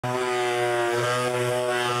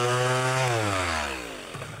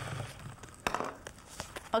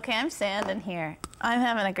Okay, I'm sanding here. I'm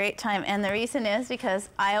having a great time, and the reason is because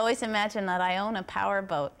I always imagine that I own a power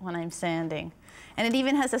boat when I'm sanding. And it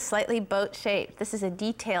even has a slightly boat shape. This is a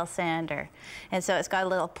detail sander, and so it's got a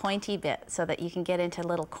little pointy bit so that you can get into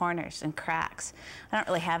little corners and cracks. I don't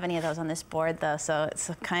really have any of those on this board though, so it's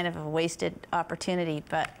a kind of a wasted opportunity,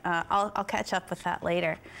 but I'll catch up with that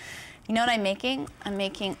later. You know what I'm making? I'm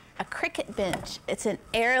making a cricket bench. It's an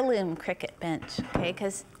heirloom cricket bench, okay?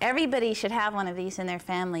 Because everybody should have one of these in their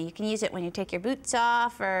family. You can use it when you take your boots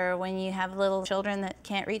off or when you have little children that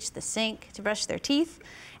can't reach the sink to brush their teeth.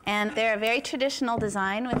 And they're a very traditional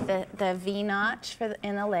design with the V-notch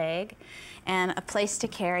in the leg and a place to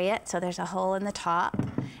carry it, so there's a hole in the top.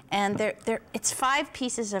 And it's 5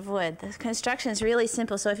 pieces of wood. The construction is really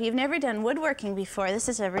simple, so if you've never done woodworking before, this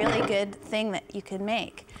is a really good thing that you can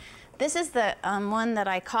make. This is the one that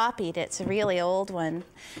I copied. It's a really old one.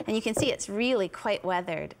 And you can see it's really quite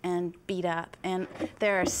weathered and beat up. And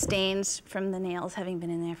there are stains from the nails having been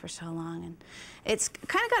in there for so long. And it's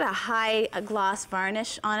kind of got a high gloss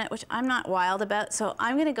varnish on it, which I'm not wild about. So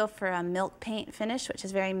I'm going to go for a milk paint finish, which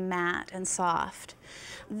is very matte and soft.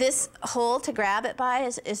 This hole to grab it by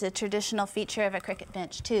is a traditional feature of a cricket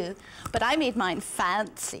bench too. But I made mine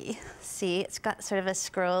fancy. See, it's got sort of a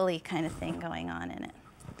scrolly kind of thing going on in it.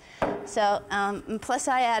 So, plus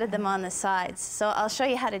I added them on the sides. So I'll show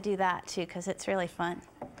you how to do that too, because it's really fun.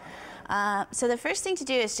 So the first thing to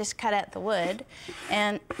do is just cut out the wood.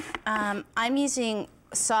 And I'm using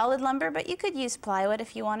solid lumber, but you could use plywood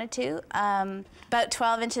if you wanted to. About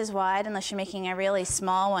 12 inches wide, unless you're making a really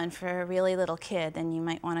small one for a really little kid, then you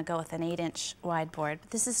might want to go with an 8-inch wide board.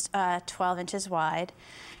 But this is 12 inches wide.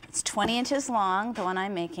 It's 20 inches long, the one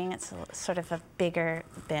I'm making. It's sort of a bigger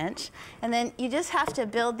bench. And then you just have to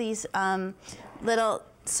build these little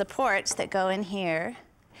supports that go in here.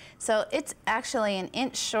 So it's actually an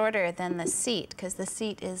inch shorter than the seat, because the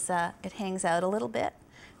seat is, it hangs out a little bit,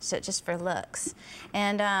 so just for looks.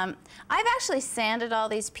 And I've actually sanded all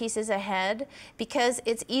these pieces ahead because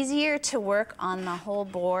it's easier to work on the whole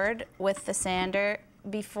board with the sander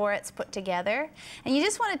before it's put together. And you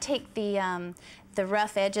just want to take the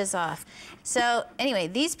rough edges off. So anyway,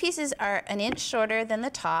 these pieces are an inch shorter than the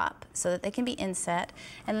top so that they can be inset.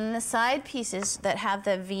 And then the side pieces that have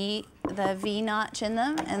the V notch in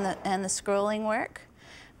them and the scrolling work,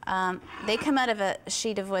 they come out of a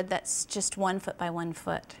sheet of wood that's just 1 foot by 1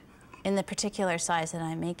 foot in the particular size that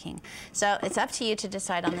I'm making. So it's up to you to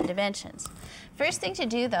decide on the dimensions. First thing to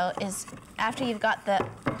do though is, after you've got the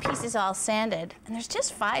pieces all sanded, and there's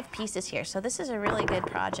just 5 pieces here, so this is a really good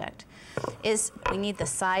project, is we need the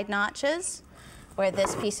side notches where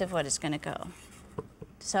this piece of wood is going to go.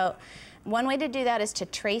 So one way to do that is to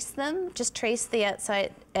trace them, just trace the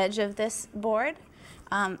outside edge of this board.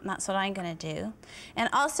 That's what I'm going to do. And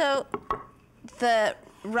also the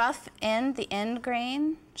rough end, the end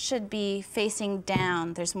grain, should be facing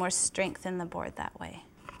down. There's more strength in the board that way,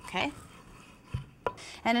 okay?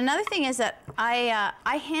 And another thing is that I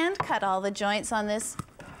hand cut all the joints on this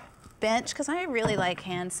bench because I really like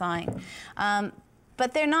hand sawing.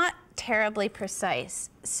 But they're not terribly precise.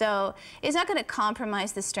 So it's not going to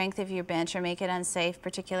compromise the strength of your bench or make it unsafe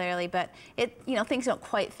particularly, but things don't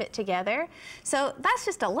quite fit together. So that's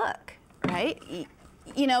just a look, right?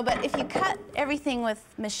 You know, but if you cut everything with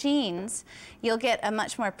machines, you'll get a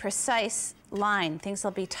much more precise line. Things will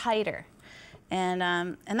be tighter. And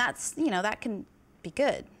that's, that can be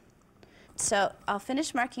good. So I'll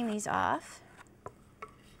finish marking these off.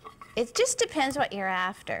 It just depends what you're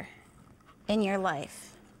after in your life.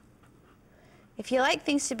 If you like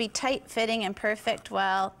things to be tight-fitting and perfect,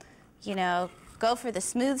 well, go for the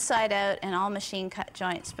smooth side out and all machine cut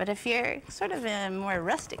joints. But if you're sort of a more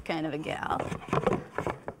rustic kind of a gal,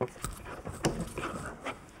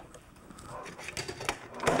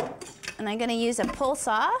 and I'm going to use a pull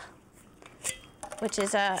saw, which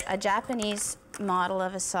is a Japanese model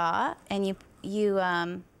of a saw, and you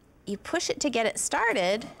push it to get it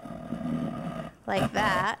started like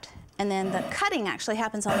that, and then the cutting actually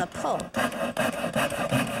happens on the pull.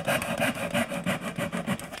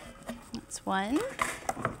 That's one.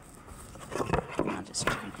 I'll just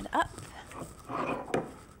turn it up.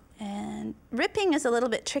 And ripping is a little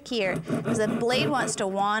bit trickier because the blade wants to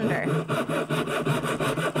wander.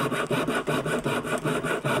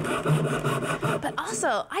 But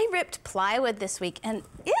also, I ripped plywood this week, and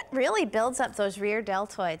it really builds up those rear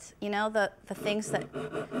deltoids. You know, the things that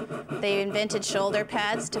they invented shoulder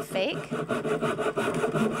pads to fake.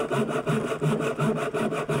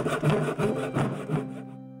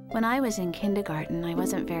 When I was in kindergarten, I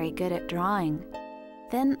wasn't very good at drawing.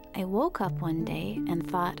 Then I woke up one day and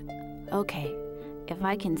thought, okay, if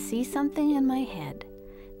I can see something in my head,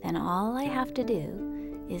 Then all I have to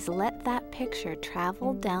do is let that picture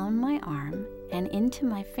travel down my arm and into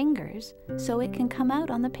my fingers so it can come out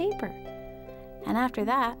on the paper. And after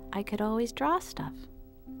that, I could always draw stuff.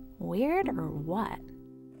 Weird or what?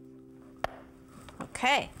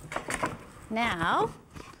 Okay, now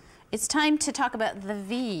it's time to talk about the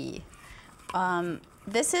V.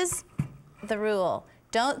 This is the rule.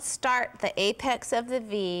 Don't start the apex of the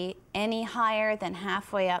V any higher than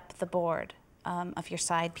halfway up the board of your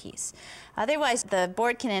side piece. Otherwise, the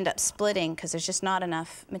board can end up splitting because there's just not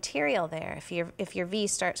enough material there if your V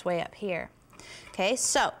starts way up here. Okay,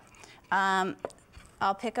 so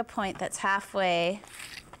I'll pick a point that's halfway.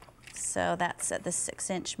 So that's at the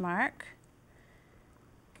 6-inch mark.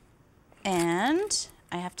 And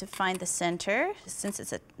I have to find the center. Since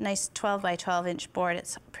it's a nice 12 by 12 inch board,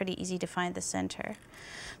 it's pretty easy to find the center.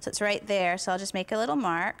 So it's right there, so I'll just make a little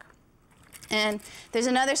mark. And there's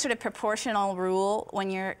another sort of proportional rule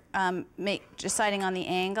when you're deciding on the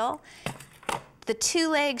angle. The two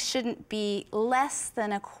legs shouldn't be less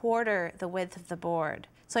than 1/4 the width of the board.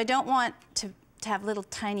 So I don't want to have little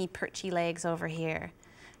tiny perchy legs over here.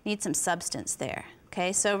 Need some substance there,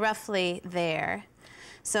 okay? So roughly there.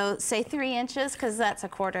 So say 3 inches, because that's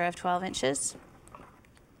 1/4 of 12 inches.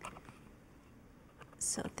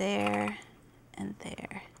 So there and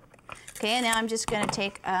there. Okay, and now I'm just going to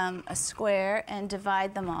take a square and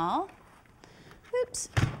divide them all. Oops,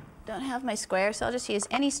 don't have my square, so I'll just use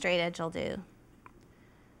any straight edge will do.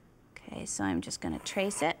 Okay, so I'm just going to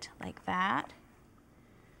trace it like that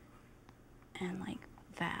and like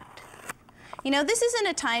that. You know, this isn't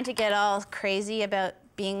a time to get all crazy about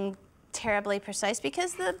being terribly precise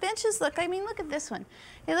because the benches look, I mean, look at this one.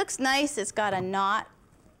 It looks nice. It's got a knot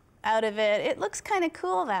out of it. It looks kind of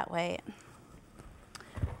cool that way.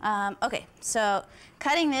 Okay, so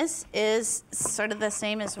cutting this is sort of the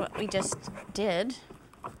same as what we just did,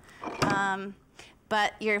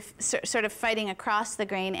 but you're sort of fighting across the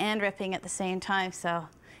grain and ripping at the same time, so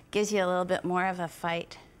it gives you a little bit more of a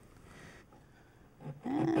fight.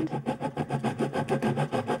 And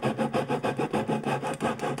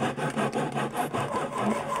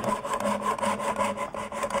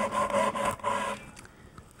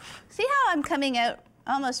see how I'm coming out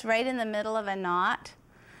almost right in the middle of a knot?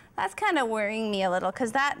 That's kind of worrying me a little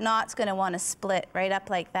because that knot's going to want to split right up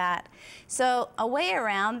like that. So a way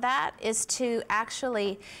around that is to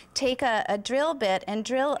actually take a drill bit and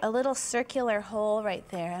drill a little circular hole right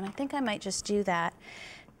there. And I think I might just do that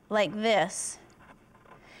like this,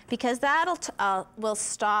 because that'll will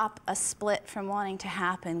stop a split from wanting to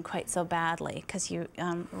happen quite so badly, because you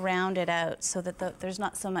round it out so that there's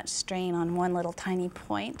not so much strain on one little tiny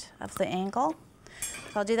point of the angle.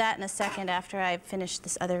 So I'll do that in a second after I've finished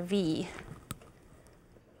this other V.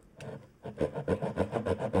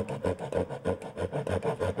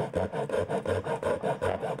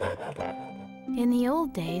 In the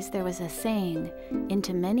old days, there was a saying,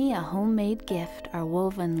 "Into many a homemade gift are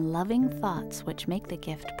woven loving thoughts which make the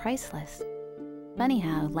gift priceless." Funny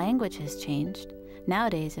how language has changed.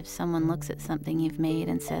 Nowadays, if someone looks at something you've made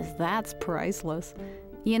and says, "That's priceless,"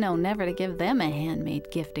 you know never to give them a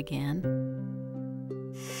handmade gift again.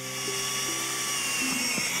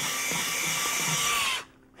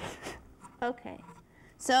 Okay,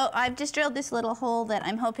 so I've just drilled this little hole that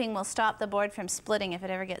I'm hoping will stop the board from splitting if it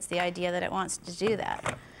ever gets the idea that it wants to do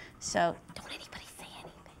that. So don't anybody say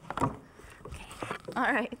anything. Okay,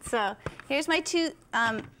 all right, so here's my two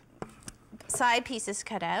side pieces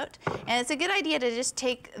cut out. And it's a good idea to just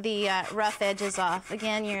take the rough edges off.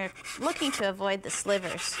 Again, you're looking to avoid the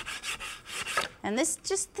slivers. And this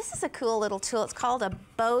is a cool little tool. It's called a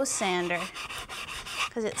bow sander,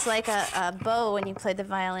 because it's like a bow when you play the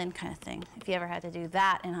violin kind of thing, if you ever had to do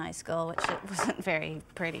that in high school, which it wasn't very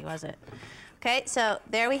pretty, was it? Okay, so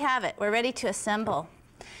there we have it. We're ready to assemble.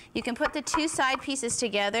 You can put the two side pieces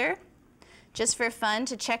together just for fun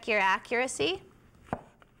to check your accuracy.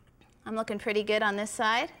 I'm looking pretty good on this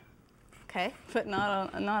side. Okay, but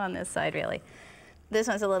not on this side, really. This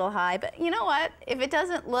one's a little high, but you know what? If it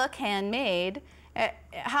doesn't look handmade,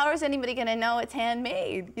 how is anybody going to know it's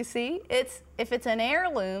handmade? You see, if it's an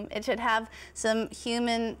heirloom, it should have some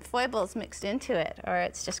human foibles mixed into it, or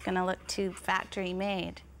it's just going to look too factory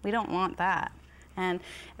made. We don't want that. And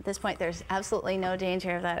at this point, there's absolutely no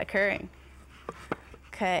danger of that occurring.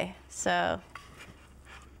 Okay, so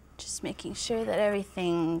just making sure that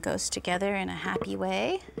everything goes together in a happy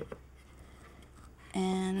way.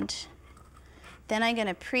 And then I'm going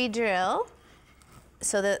to pre-drill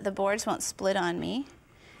so that the boards won't split on me.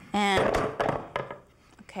 And,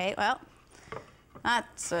 okay, well,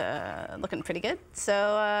 That's looking pretty good.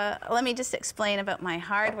 So let me just explain about my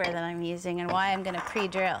hardware that I'm using and why I'm going to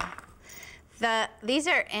pre-drill. These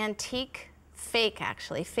are antique, fake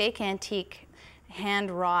antique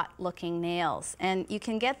hand-wrought looking nails. And you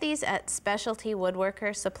can get these at specialty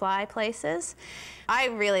woodworker supply places. I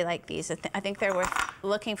really like these. I think they're worth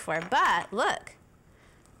looking for. But look,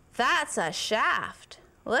 that's a shaft.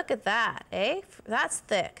 Look at that, eh? That's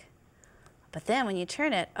thick. But then when you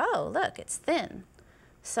turn it, oh, look, it's thin.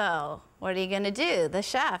 So what are you going to do? The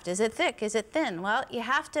shaft, is it thick? Is it thin? Well, you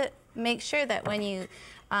have to make sure that when you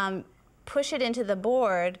push it into the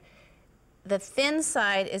board, the thin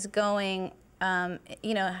side is going,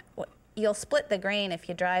 you know, you'll split the grain if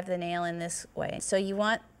you drive the nail in this way. So you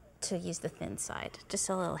want to use the thin side, just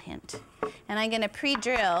a little hint. And I'm going to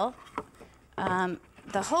pre-drill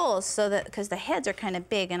the holes so that, because the heads are kind of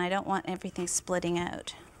big and I don't want everything splitting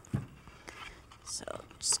out. So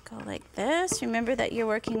just go like this. Remember that you're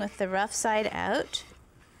working with the rough side out.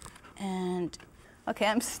 And, okay,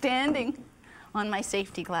 I'm standing on my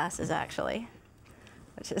safety glasses actually,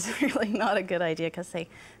 which is really not a good idea because they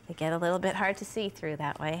get a little bit hard to see through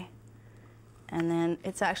that way. And then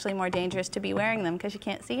it's actually more dangerous to be wearing them because you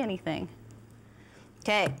can't see anything.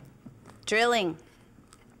 Okay, drilling.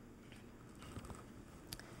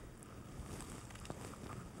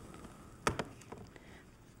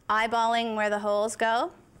 Eyeballing where the holes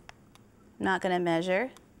go. I'm not going to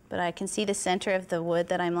measure, but I can see the center of the wood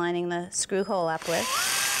that I'm lining the screw hole up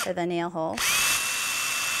with, or the nail hole.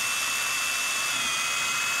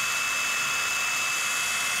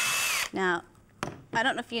 Now, I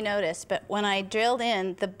don't know if you noticed, but when I drilled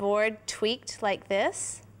in, the board tweaked like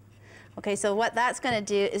this. Okay, so what that's going to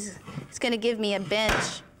do is it's going to give me a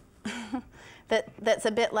bench that's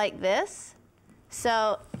a bit like this.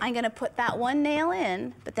 So I'm going to put that one nail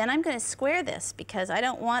in, but then I'm going to square this because I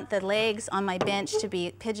don't want the legs on my bench to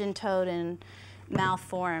be pigeon-toed and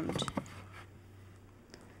malformed.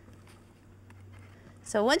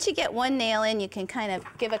 So once you get one nail in, you can kind of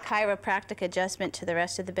give a chiropractic adjustment to the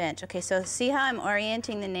rest of the bench. Okay, so see how I'm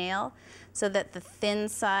orienting the nail so that the thin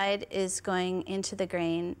side is going into the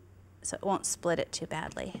grain so it won't split it too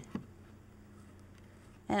badly.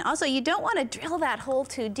 And also, you don't want to drill that hole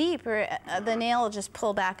too deep or the nail will just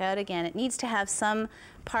pull back out again. It needs to have some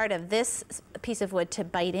part of this piece of wood to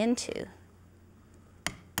bite into.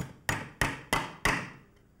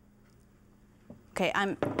 Okay,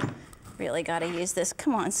 I'm really got to use this.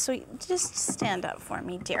 Come on, sweet, just stand up for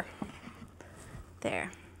me, dear.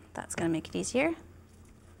 There, that's going to make it easier.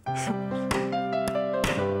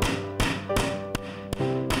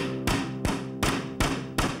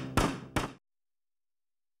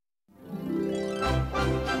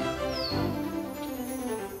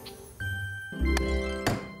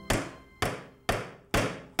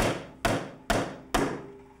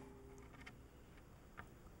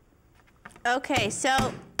 Okay,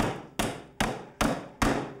 so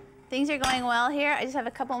things are going well here. I just have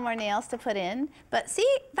a couple more nails to put in. But see,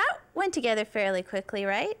 that went together fairly quickly,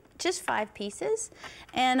 right? Just 5 pieces.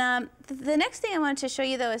 And the next thing I wanted to show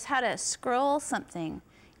you, though, is how to scroll something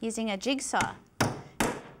using a jigsaw.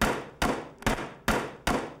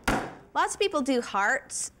 Lots of people do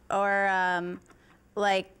hearts or,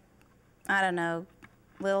 like, I don't know,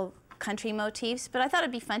 little country motifs. But I thought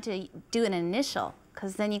it'd be fun to do an initial.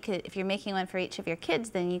 Because then you could, if you're making one for each of your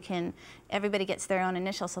kids, then you can, everybody gets their own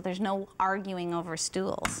initial, so there's no arguing over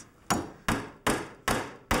stools.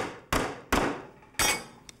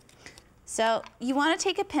 So you want to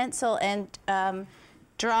take a pencil and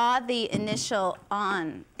draw the initial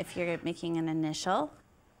on if you're making an initial.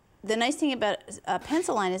 The nice thing about a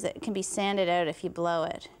pencil line is that it can be sanded out if you blow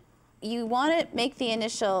it. You want to make the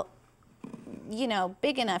initial, you know,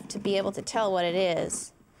 big enough to be able to tell what it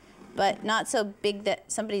is, but not so big that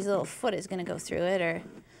somebody's little foot is going to go through it. Or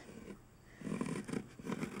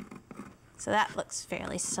so that looks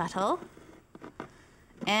fairly subtle.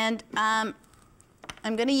 And I'm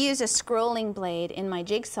going to use a scrolling blade in my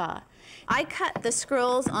jigsaw. I cut the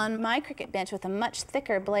scrolls on my Cricut bench with a much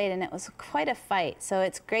thicker blade, and it was quite a fight. So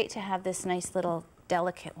it's great to have this nice little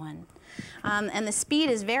delicate one. And the speed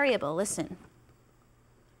is variable. Listen.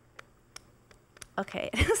 Okay,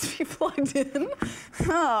 it has to be plugged in.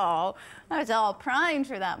 Oh, I was all primed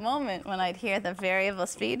for that moment when I'd hear the variable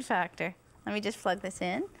speed factor. Let me just plug this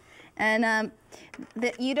in. And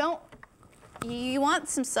you want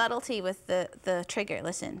some subtlety with the trigger.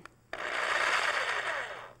 Listen.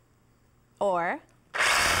 Or.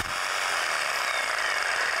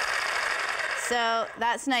 So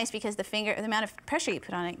that's nice because the amount of pressure you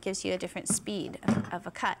put on it gives you a different speed of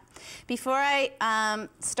a cut. Before I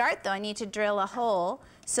start though, I need to drill a hole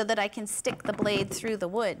so that I can stick the blade through the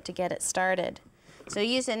wood to get it started. So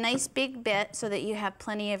use a nice big bit so that you have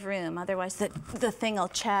plenty of room, otherwise the thing will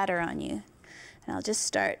chatter on you. And I'll just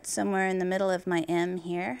start somewhere in the middle of my M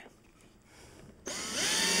here.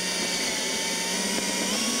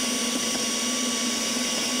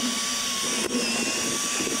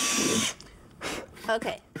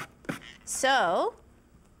 Okay, so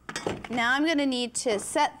now I'm going to need to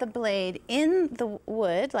set the blade in the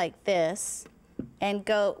wood like this and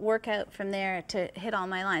go work out from there to hit all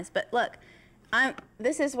my lines. But look,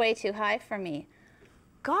 this is way too high for me.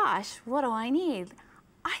 Gosh, what do I need?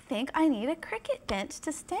 I think I need a cricket bench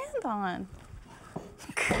to stand on.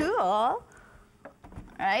 Cool. All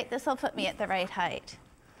right, this will put me at the right height.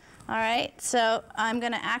 All right, so I'm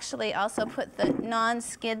going to actually also put the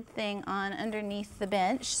non-skid thing on underneath the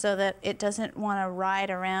bench so that it doesn't want to ride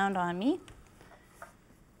around on me.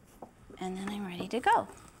 And then I'm ready to go.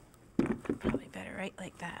 Probably better right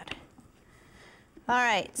like that. All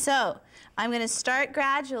right, so I'm going to start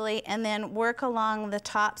gradually and then work along the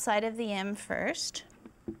top side of the M first.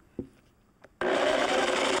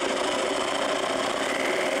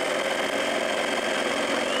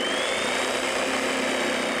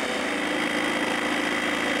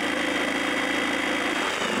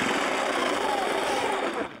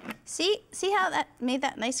 See how that made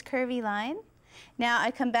that nice curvy line? Now I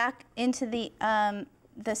come back into the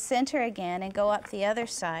center again and go up the other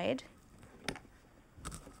side.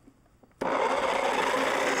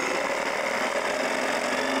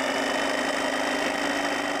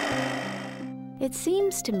 It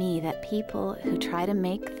seems to me that people who try to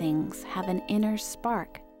make things have an inner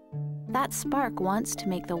spark. That spark wants to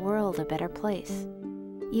make the world a better place.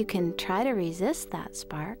 You can try to resist that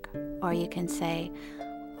spark, or you can say,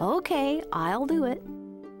 okay, I'll do it.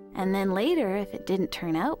 And then later, if it didn't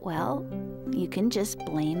turn out well, you can just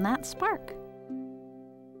blame that spark.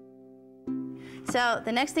 So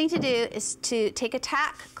the next thing to do is to take a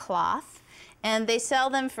tack cloth, and they sell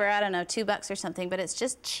them for, I don't know, $2 or something, but it's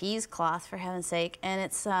just cheesecloth for heaven's sake, and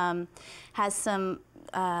it's has some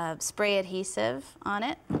spray adhesive on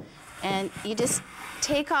it, and you just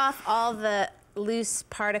take off all the loose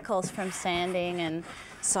particles from sanding and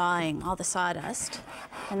sawing, all the sawdust,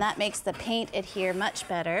 and that makes the paint adhere much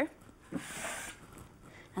better.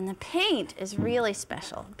 And the paint is really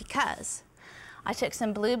special because I took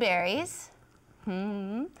some blueberries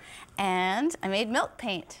and I made milk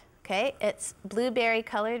paint. Okay, it's blueberry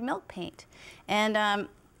colored milk paint, and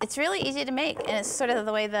it's really easy to make, and it's sort of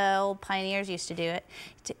the way the old pioneers used to do it.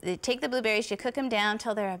 They take the blueberries, you cook them down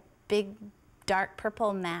till they're a big dark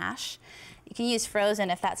purple mash. You can use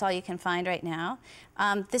frozen if that's all you can find right now.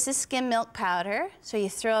 This is skim milk powder, so you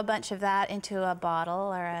throw a bunch of that into a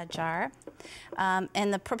bottle or a jar.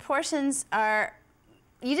 And the proportions are,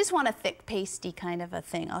 you just want a thick, pasty kind of a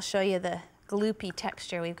thing. I'll show you the gloopy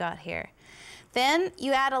texture we've got here. Then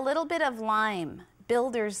you add a little bit of lime,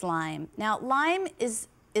 builder's lime. Now, lime is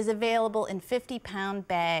available in 50-pound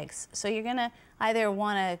bags, so you're gonna either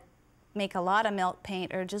wanna make a lot of milk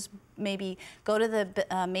paint or just maybe go to the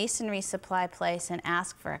masonry supply place and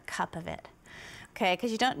ask for a cup of it. Okay,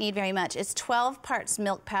 because you don't need very much. It's 12 parts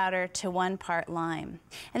milk powder to 1 part lime.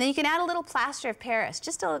 And then you can add a little plaster of Paris,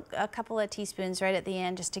 just a couple of teaspoons right at the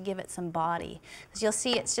end just to give it some body. Because you'll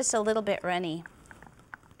see it's just a little bit runny.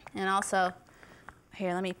 And also,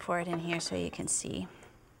 here, let me pour it in here so you can see.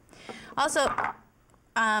 Also,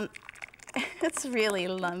 it's really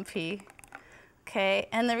lumpy. Okay,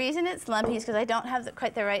 and the reason it's lumpy is because I don't have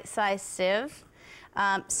quite the right size sieve.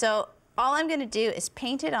 So all I'm going to do is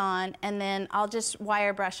paint it on, and then I'll just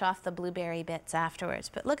wire brush off the blueberry bits afterwards.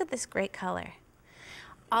 But look at this great color.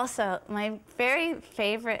 Also, my very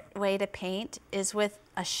favorite way to paint is with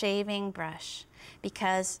a shaving brush,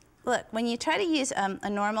 because look, when you try to use a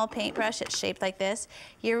normal paintbrush that's shaped like this,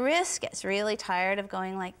 your wrist gets really tired of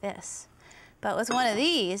going like this. But with one of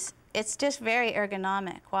these, it's just very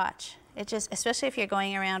ergonomic. Watch. It just, especially if you're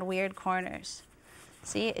going around weird corners.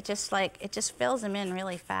 See, it just fills them in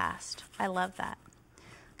really fast. I love that.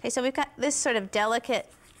 Okay, so we've got this sort of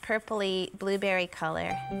delicate purpley blueberry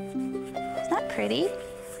color. Isn't that pretty?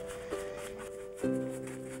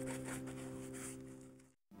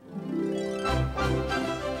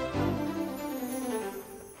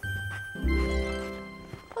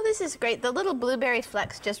 Well, this is great. The little blueberry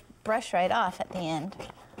flecks just brush right off at the end.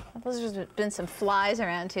 There's been some flies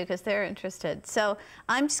around too because they're interested. So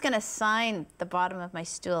I'm just going to sign the bottom of my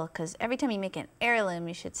stool, because every time you make an heirloom,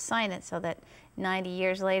 you should sign it so that 90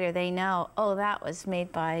 years later they know, oh, that was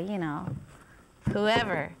made by, you know,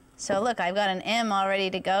 whoever. So look, I've got an M all ready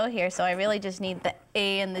to go here, so I really just need the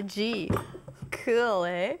A and the G. Cool,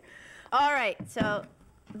 eh? All right, so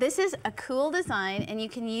this is a cool design, and you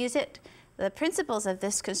can use it, the principles of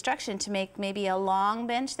this construction, to make maybe a long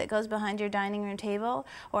bench that goes behind your dining room table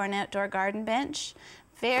or an outdoor garden bench.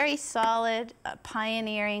 Very solid,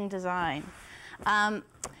 pioneering design.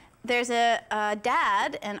 There's a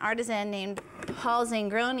dad, an artisan named Paul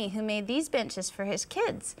Zangroni, who made these benches for his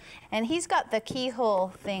kids. And he's got the keyhole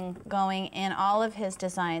thing going in all of his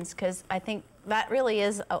designs, because I think that really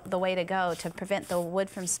is the way to go to prevent the wood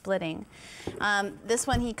from splitting. This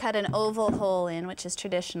one he cut an oval hole in, which is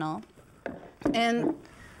traditional. And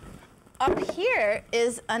up here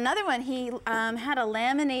is another one. He had a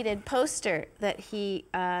laminated poster that he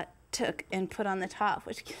took and put on the top,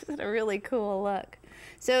 which gives it a really cool look.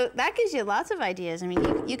 So that gives you lots of ideas. I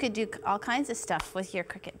mean, you could do all kinds of stuff with your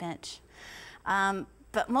Cricut bench.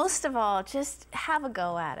 But most of all, just have a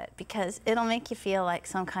go at it, because it'll make you feel like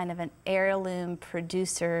some kind of an heirloom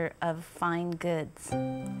producer of fine goods.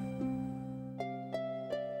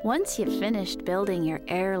 Once you've finished building your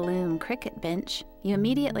heirloom Cricut bench, you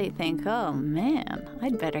immediately think, oh man,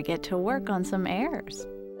 I'd better get to work on some heirs.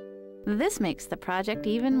 This makes the project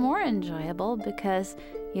even more enjoyable, because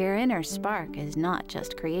your inner spark is not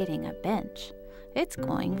just creating a bench. It's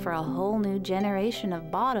going for a whole new generation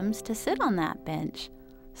of bottoms to sit on that bench.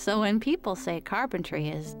 So when people say carpentry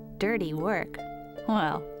is dirty work,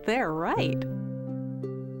 well, they're right.